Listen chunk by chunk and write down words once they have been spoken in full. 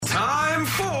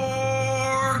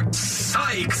for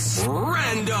Sykes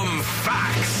Random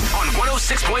Facts on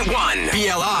 106.1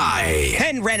 BLI.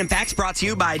 And Random Facts brought to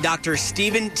you by Dr.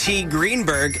 Stephen T.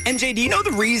 Greenberg. MJ, do you know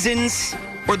the reasons,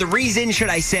 or the reason, should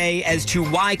I say, as to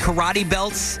why karate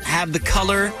belts have the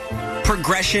color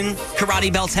progression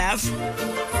karate belts have?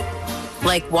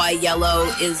 Like why yellow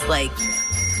is like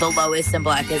the lowest and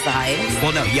black is the highest?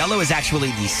 Well, no, yellow is actually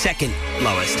the second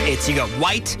lowest. It's you go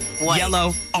white,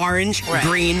 yellow, orange,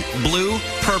 green, blue,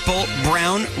 purple,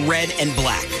 brown, red, and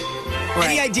black. Right.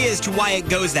 Any idea as to why it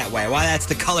goes that way? Why that's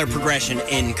the color progression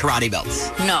in karate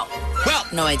belts? No. Well,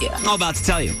 no idea. I'm about to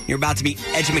tell you. You're about to be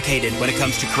educated when it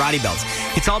comes to karate belts.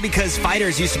 It's all because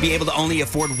fighters used to be able to only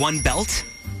afford one belt.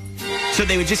 So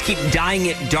they would just keep dyeing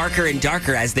it darker and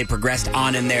darker as they progressed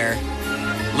on in their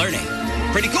learning.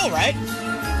 Pretty cool, right?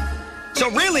 So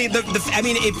really,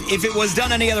 if it was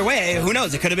done any other way, who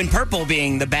knows? It could have been purple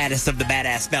being the baddest of the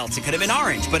badass belts. It could have been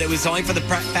orange, but it was only for the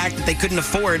fact that they couldn't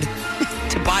afford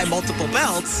to buy multiple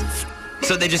belts.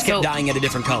 So they just kept dyeing it a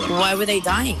different color. Why were they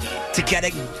dyeing it? To get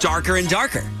it darker and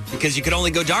darker. Because you could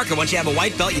only go darker. Once you have a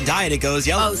white belt, you dye it, it goes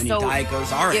yellow. And you dye it,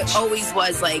 goes orange. It always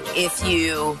was like if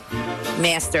you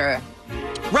master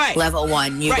level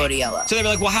 1, you go to yellow. So they were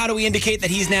like, well, how do we indicate that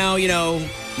he's now,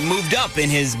 moved up in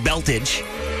his beltage?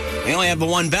 We only have the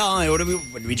one belt. What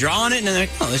do we draw on it? And then they're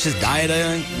like, let's just dye it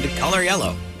the color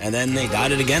yellow. And then they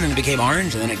dyed it again and it became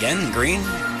orange. And then again, green.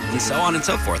 And so on and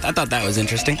so forth. I thought that was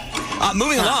interesting.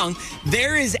 Moving along,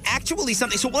 there is actually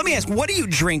something. So let me ask, what do you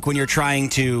drink when you're trying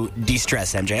to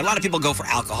de-stress, MJ? A lot of people go for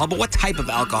alcohol, but what type of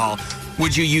alcohol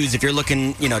would you use if you're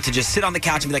looking, to just sit on the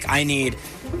couch and be like, I need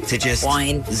to just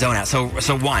wine, zone out? So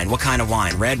wine. What kind of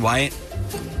wine? Red, white?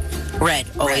 Red.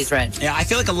 Always red. Yeah, I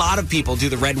feel like a lot of people do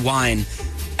the red wine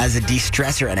as a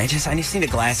de-stressor, and I just need a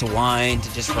glass of wine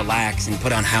to just relax and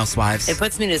put on Housewives. It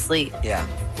puts me to sleep. Yeah,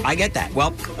 I get that.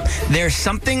 Well, there's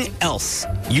something else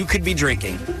you could be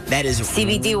drinking that is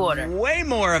CBD water. Way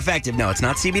more effective. No, it's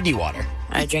not CBD water.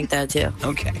 I drink that too.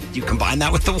 Okay. Do you combine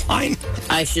that with the wine?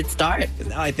 I should start.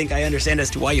 Now I think I understand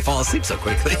as to why you fall asleep so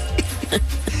quickly.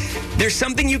 There's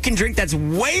something you can drink that's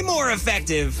way more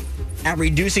effective at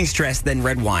reducing stress than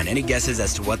red wine. Any guesses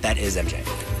as to what that is, MJ?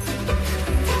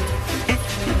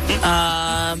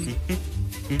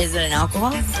 Is it an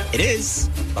alcohol? It is.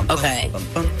 Okay.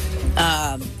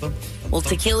 Well,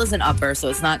 tequila's an upper, so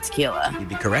it's not tequila. You'd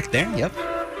be correct there.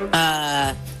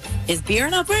 Yep. Is beer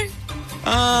an upper?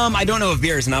 I don't know if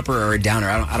beer is an upper or a downer.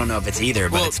 I don't know if it's either,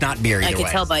 but it's not beer either way. I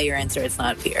can tell by your answer it's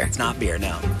not beer. It's not beer,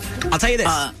 no. I'll tell you this.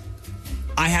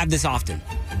 I have this often.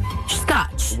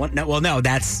 Scotch. No,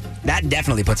 that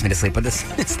definitely puts me to sleep, but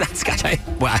it's not scotch. I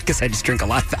guess I just drink a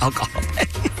lot of alcohol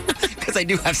because I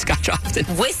do have scotch often.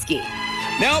 Whiskey.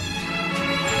 Nope.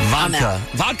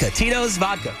 Vodka. Tito's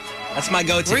vodka. That's my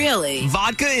go-to. Really?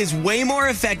 Vodka is way more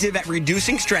effective at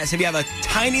reducing stress. If you have a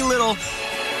tiny little,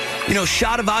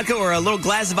 shot of vodka or a little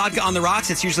glass of vodka on the rocks,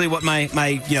 it's usually what my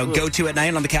go-to at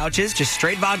night on the couch is. Just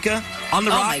straight vodka on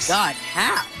the rocks. Oh, my God.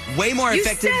 How? Way more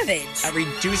effective savage. at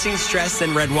reducing stress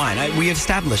than red wine. We have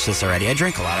established this already. I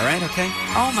drink a lot, all right? Okay?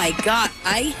 Oh, my God.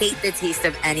 I hate the taste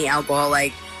of any alcohol.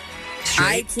 Like, straight?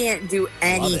 I can't do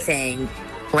anything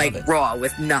raw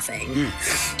with nothing.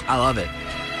 I love it.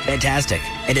 Fantastic.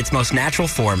 In its most natural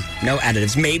form. No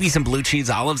additives. Maybe some blue cheese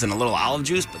olives and a little olive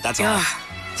juice, but that's all.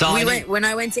 That's all when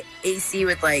I went to AC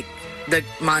with, the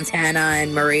Montana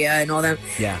and Maria and all them,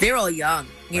 they're all young.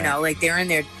 You know, they're in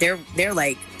their, they're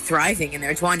thriving in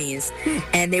their 20s.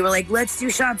 And they were like, let's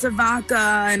do shots of vodka.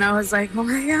 And I was like, oh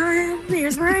my God,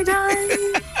 here's where I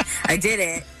die. I did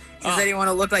it. Because I didn't want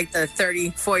to look like the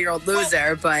 34-year-old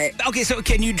loser, but... Okay, so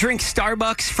can you drink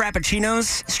Starbucks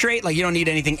Frappuccinos straight? You don't need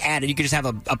anything added. You could just have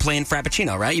a plain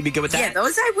Frappuccino, right? You'd be good with that? Yeah,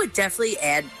 those I would definitely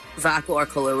add vodka or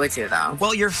Kahlua to, though.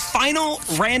 Well, your final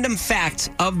random fact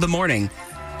of the morning...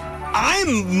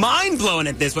 I'm mind-blown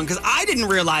at this one because I didn't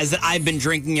realize that I've been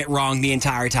drinking it wrong the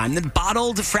entire time. The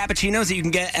bottled Frappuccinos that you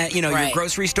can get at, your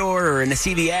grocery store or in a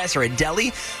CVS or a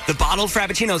deli, the bottled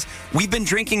Frappuccinos, we've been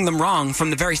drinking them wrong from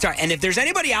the very start. And if there's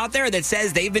anybody out there that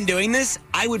says they've been doing this,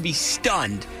 I would be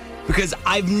stunned because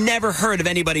I've never heard of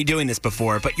anybody doing this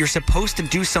before. But you're supposed to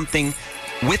do something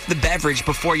with the beverage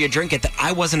before you drink it that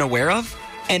I wasn't aware of.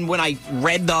 And when I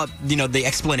read the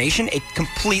explanation, it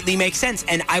completely makes sense.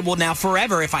 And I will now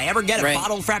forever, if I ever get a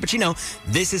bottled Frappuccino,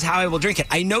 this is how I will drink it.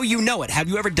 I know you know it. Have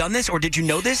you ever done this, or did you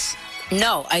know this?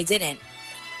 No, I didn't.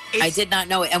 I did not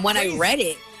know it. And when I read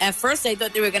it, at first I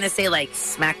thought they were going to say,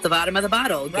 smack the bottom of the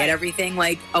bottle, get everything,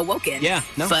 awoken. Yeah,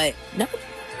 no. But, no.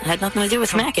 Had nothing to do with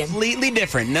smacking. Completely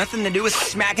different. Nothing to do with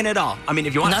smacking at all. I mean,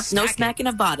 if you want to no smacking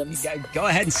of bottoms. Go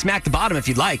ahead and smack the bottom if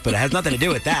you'd like, but it has nothing to do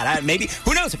with that. Maybe,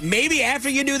 who knows? Maybe after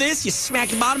you do this, you smack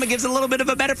the bottom, it gives it a little bit of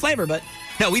a better flavor. But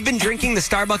no, we've been drinking the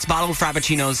Starbucks bottled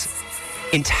Frappuccinos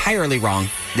entirely wrong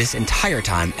this entire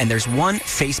time. And there's one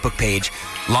Facebook page,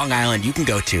 Long Island, you can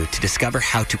go to discover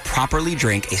how to properly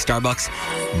drink a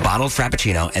Starbucks bottled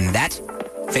Frappuccino. And that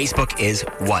Facebook is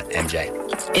what, MJ?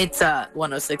 It's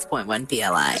 106.1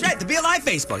 PLI. That's right, the PLI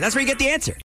Facebook. That's where you get the answer.